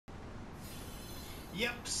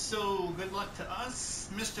Yep, so good luck to us.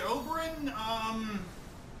 Mr. Oberon,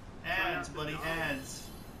 ads, buddy, ads.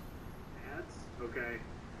 Ads? Okay.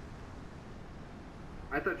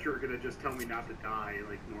 I thought you were gonna just tell me not to die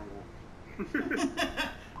like normal.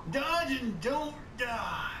 Dodge and don't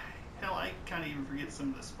die. Hell, I kind of even forget some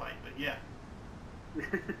of this fight, but yeah.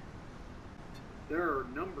 There are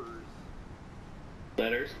numbers.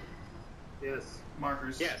 Letters? Yes.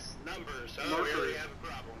 Markers. Yes, numbers. Oh, Markers. we really have a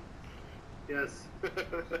problem. Yes.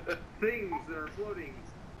 Things that are floating.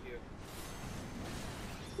 Yeah.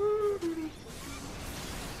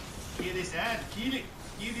 Kill this ad, kill it.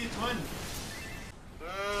 Kill this one.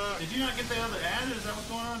 Did you not get the other ad? Is that what's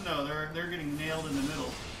going on? No, they're getting nailed in the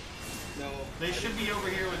middle. No. They should be over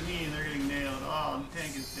here with me and they're getting nailed. Oh, the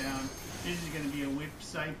tank is down. This is going to be a whip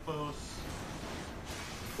post.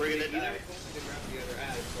 We're gonna You never told me to grab the other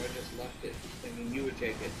ad, so I just left it, thinking you would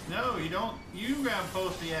take it. No, you don't. You grab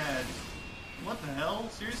post the ad. What the hell?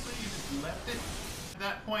 Seriously? You just left it? At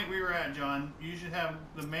that point we were at, John, you should have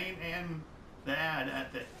the main and the ad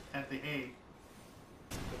at the A.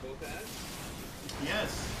 For both ads?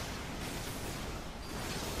 Yes.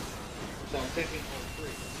 So I'm thinking all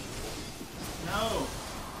three. No.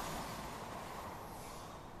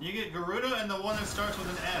 You get Garuda and the one that starts with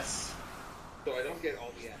an S. So I don't get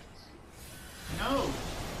all the ads. No.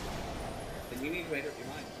 Then you need to make up your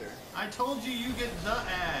mind, sir. I told you get the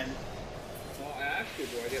ad. Well, I asked you,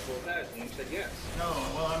 do I get both ads? And you said yes. No,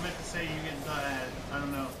 well, I meant to say you get the ad. I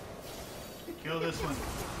don't know. Kill this one.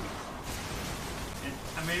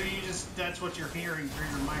 Maybe you just, that's what you're hearing through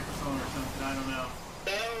your microphone or something. I don't know.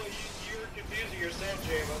 No, you're confusing yourself,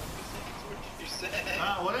 Jabo. That's what you said.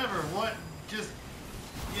 Whatever. What? Just,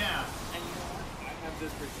 yeah. And you know what? I have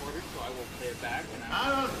this recorded, so I will play it back. And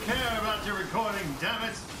I don't care about your recording, damn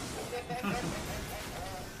it.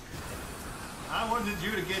 I wanted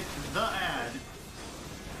you to get the ad.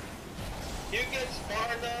 You get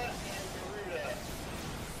Sparta and Garuda.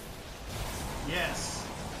 Yes.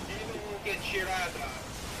 Jabo will get Shirada.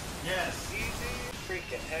 Yes. Easy.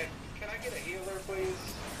 Freaking heck. Can I get a healer,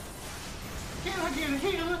 please? Can I get a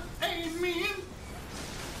healer? Amen.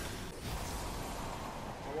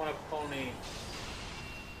 I want a pony.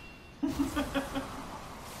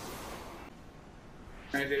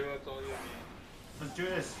 Alright, Jabo, that's all you need. Let's do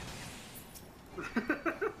this.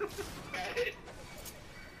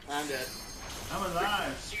 I'm dead. I'm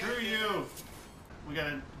alive. Screw you. We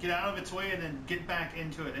gotta get out of its way and then get back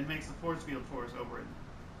into it. It makes the force field for us over it.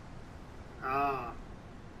 Ah.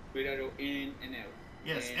 We gotta go in and out.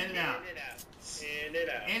 Yes, in and out. In and out. In and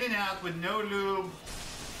out. In and out with no lube.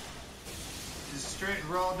 Just straight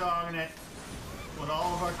raw dogging it with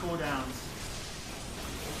all of our cooldowns.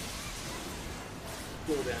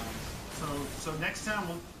 Cooldown. So next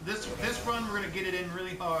time, this run we're gonna get it in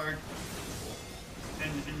really hard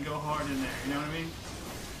and go hard in there. You know what I mean?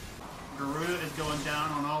 Garuda is going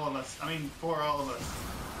down on all of us. I mean, for all of us.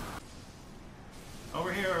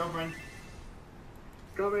 Over here, Oberon.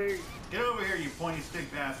 Coming. Get over here, you pointy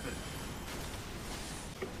stick bastard.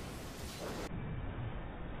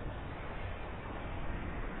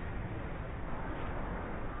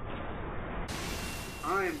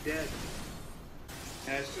 I am dead.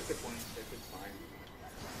 Yeah, it's just a point stick, it's fine.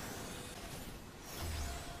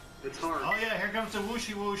 It's hard. Oh yeah, here comes the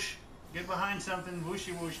whooshy whoosh. Get behind something,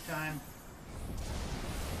 whooshy whoosh time.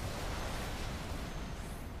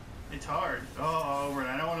 It's hard. Oh, Oberon,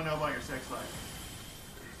 I don't want to know about your sex life.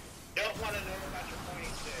 Don't want to know about your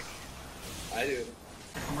pointy stick. I do.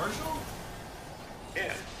 A commercial?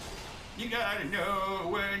 Yeah. You gotta know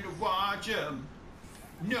when to watch them.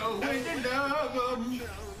 Know when to love them.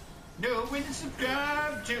 Know when to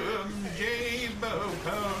subscribe to them.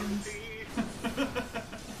 JboPwnz.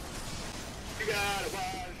 You gotta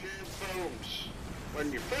watch your phones. When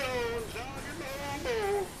your phone's on your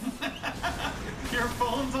mobile. Your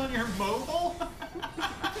phone's on your mobile?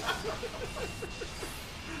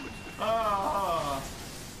 Oh.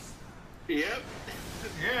 Yep.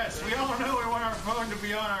 Yes, we all know we want our phone to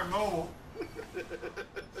be on our mobile.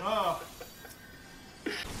 Oh.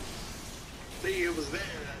 See, it was there.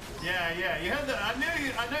 Yeah. You had the. I know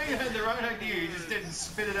you had the right idea. You just didn't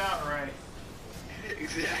spit it out right.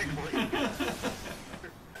 Exactly.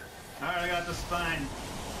 All right, I got the spine.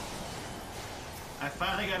 I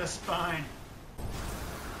finally got a spine.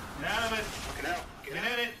 Get out of it. Get out. Get in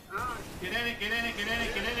it. Get in it. Get in it. Get in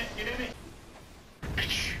it. Get in it. Get in it.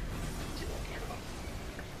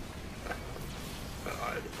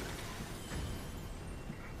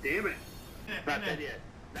 Damn it. Not dead yet.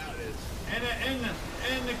 Now it is.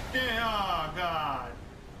 Oh God.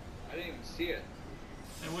 I didn't even see it.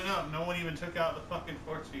 It went up. No one even took out the fucking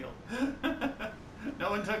force field.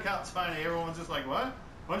 one took out Spiny. Everyone's just like, what?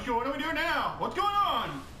 What do we do now? What's going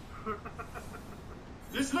on?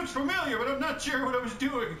 This looks familiar, but I'm not sure what I was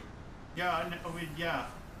doing. Yeah, yeah.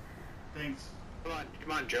 Thanks.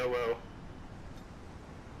 Come on, Jobo.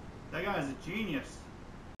 That guy's a genius.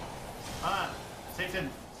 Satan,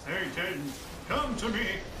 come to me.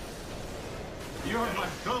 You are my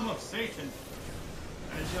gum of Satan.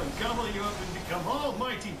 I shall gobble you up and become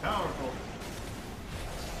almighty powerful.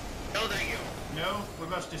 No, thank you. No, we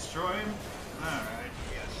must destroy him. Alright.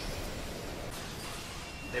 Yes.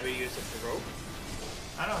 Maybe use it to rope?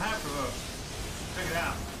 I don't have provoke. Check it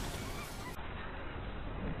out.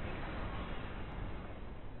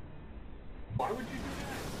 Why would you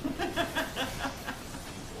do that?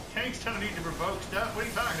 Tanks don't need to provoke stuff. What are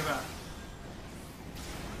you talking about?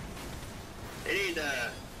 They need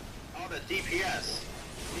all the DPS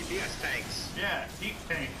tanks. Yeah, deep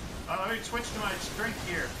tank. Oh, let me switch to my strength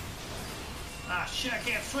gear. Ah, shit, I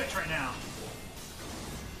can't switch right now.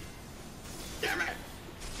 Damn it!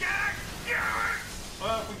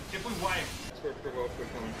 Well, if we wipe. That's where provoke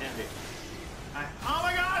would come in handy. Oh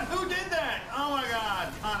my god, who did that? Oh my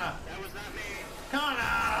god, Kana. That was not me.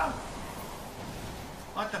 Kana!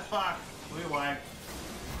 What the fuck? We wipe.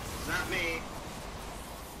 It's not me.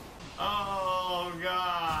 Oh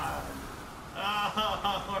god.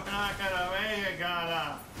 Oh, we're not gonna make it,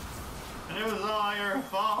 Kana. And it was all your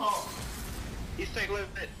fault. You stick with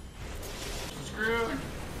it. Screwed.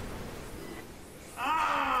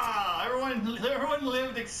 Ah! Everyone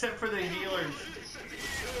lived except for the healers.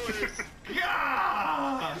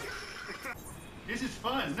 Yeah! This is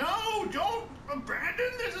fun. No, don't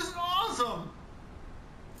abandon. This is awesome.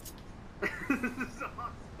 This is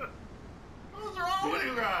awesome. What's wrong with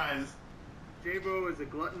you guys? Jbo is a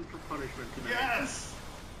glutton for punishment tonight. Yes.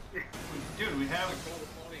 Dude, we have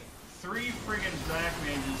 3 friggin' black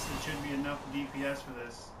mages that should be enough DPS for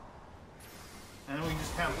this. And then we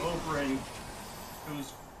just have Oberyn,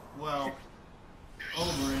 who's, well,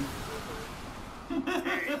 Oberyn.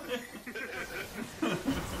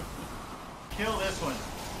 Kill this one.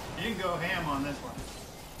 You can go ham on this one.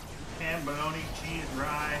 Ham, bologna, cheese,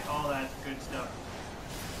 rye, all that good stuff.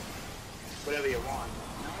 Whatever you want.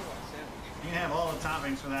 Now I want a sandwich. You can have all the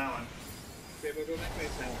toppings for that one. Jabo, go make me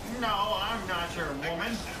a sandwich. No, I'm not your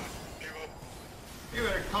woman. You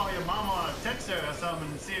better call your mama or text her or something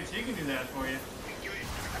and see if she can do that for you.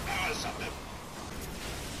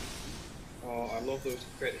 Oh, I love those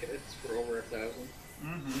crit hits for over 1,000.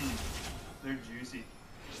 Mm-hmm. They're juicy.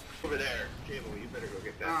 Over there. Jabo, you better go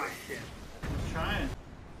get that Ah, thing. shit. I'm trying.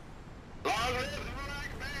 Long live the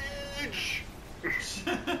Black Mage!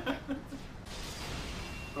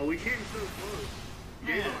 Oh, we came so close.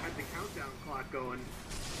 Jabo Yeah. had the countdown clock going.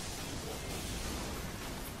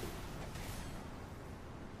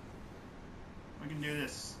 We can do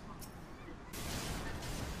this.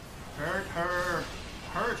 Hurt her.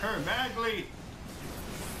 Hurt her badly.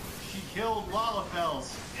 She killed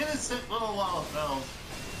Lalafells. Innocent little Lalafells.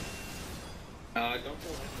 Don't tell Echo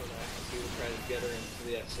that, because he would try to get her into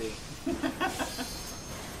the FC.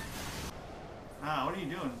 Ah, what are you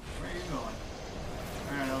doing? Where are you going?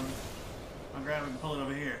 Alright, I'll grab it and pull it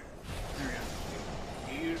over here. There we go.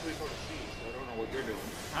 You usually go to C, so I don't know what you're doing.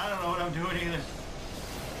 I don't know what I'm doing either.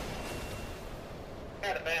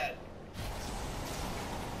 Not a bad.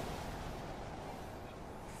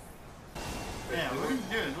 Yeah, we can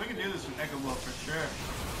do this. We can do this with Echo Wolf for sure.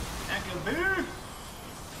 Echo Boo!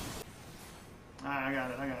 Alright, I got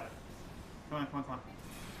it. Come on, come on, come on.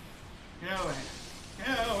 Get over here.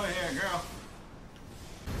 Get over here, girl.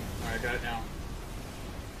 Alright, got it now.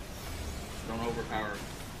 Don't overpower.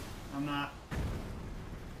 I'm not.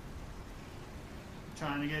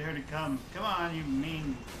 Trying to get her to come. Come on, you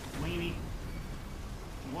mean weenie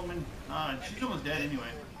woman. She's almost dead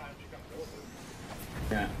anyway.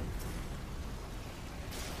 Yeah.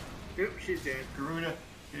 Yep, she's dead. Garuda.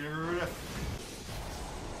 Get Garuda.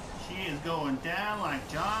 She is going down like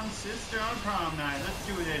John's sister on prom night. Let's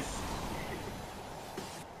do this.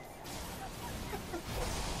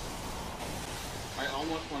 I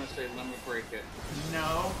almost want to say let me break it.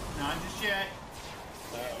 No, not just yet.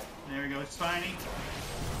 Oh. There we go, Spiny.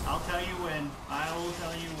 I'll tell you when. I will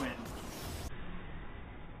tell you when.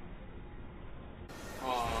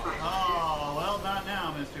 Oh, well, not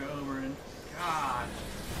now, Mr. Oberyn. God.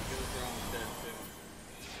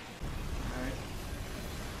 Alright.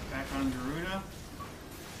 Back on Garuda.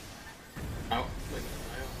 Oh, wait.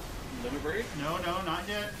 Let me break? No, not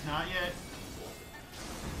yet. Not yet.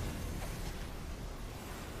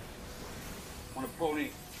 Want a pony.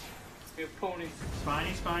 Give a pony.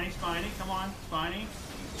 Spiny, Spiny, Spiny. Come on, Spiny.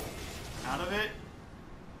 Out of it.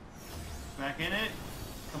 Back in it.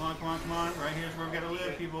 Come on, come on, come on. Right here's where we gotta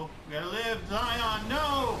live, people. We gotta live. Zion,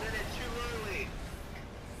 no! Did it too early.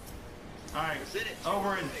 Alright, Did it too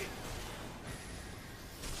over and... early.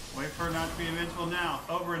 Wait for it not to be invincible now.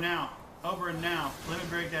 Over and now. Over and now. Limit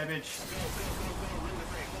break that bitch. Go, go, go, go. Limit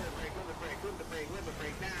break, limit break, limit break, limit break, limit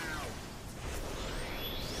break now.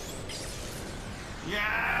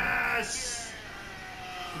 Yes!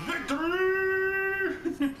 Victory!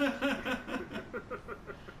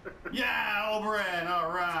 Yeah, Oberon,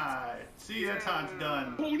 alright. See, that's how it's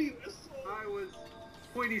done. Pony whistle. I was...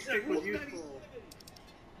 Pointy stick was useful.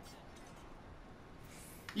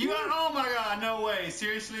 You got, oh my god, no way,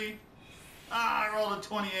 seriously? Ah, I rolled a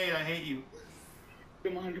 28, I hate you.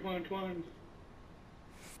 Come on, come on, come on.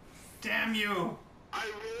 Damn you. I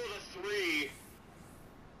rolled a 3.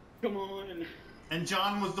 Come on. And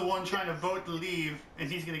John was the one trying to vote to leave, and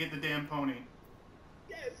he's gonna get the damn pony.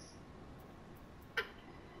 Yes.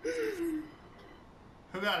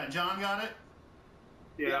 Who got it? John got it?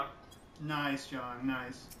 Yeah. Nice, John,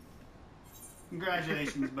 nice.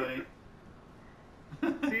 Congratulations, buddy.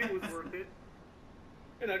 See, it was worth it.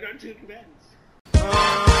 And I got 2 commands.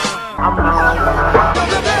 I'm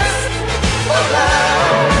the best for life.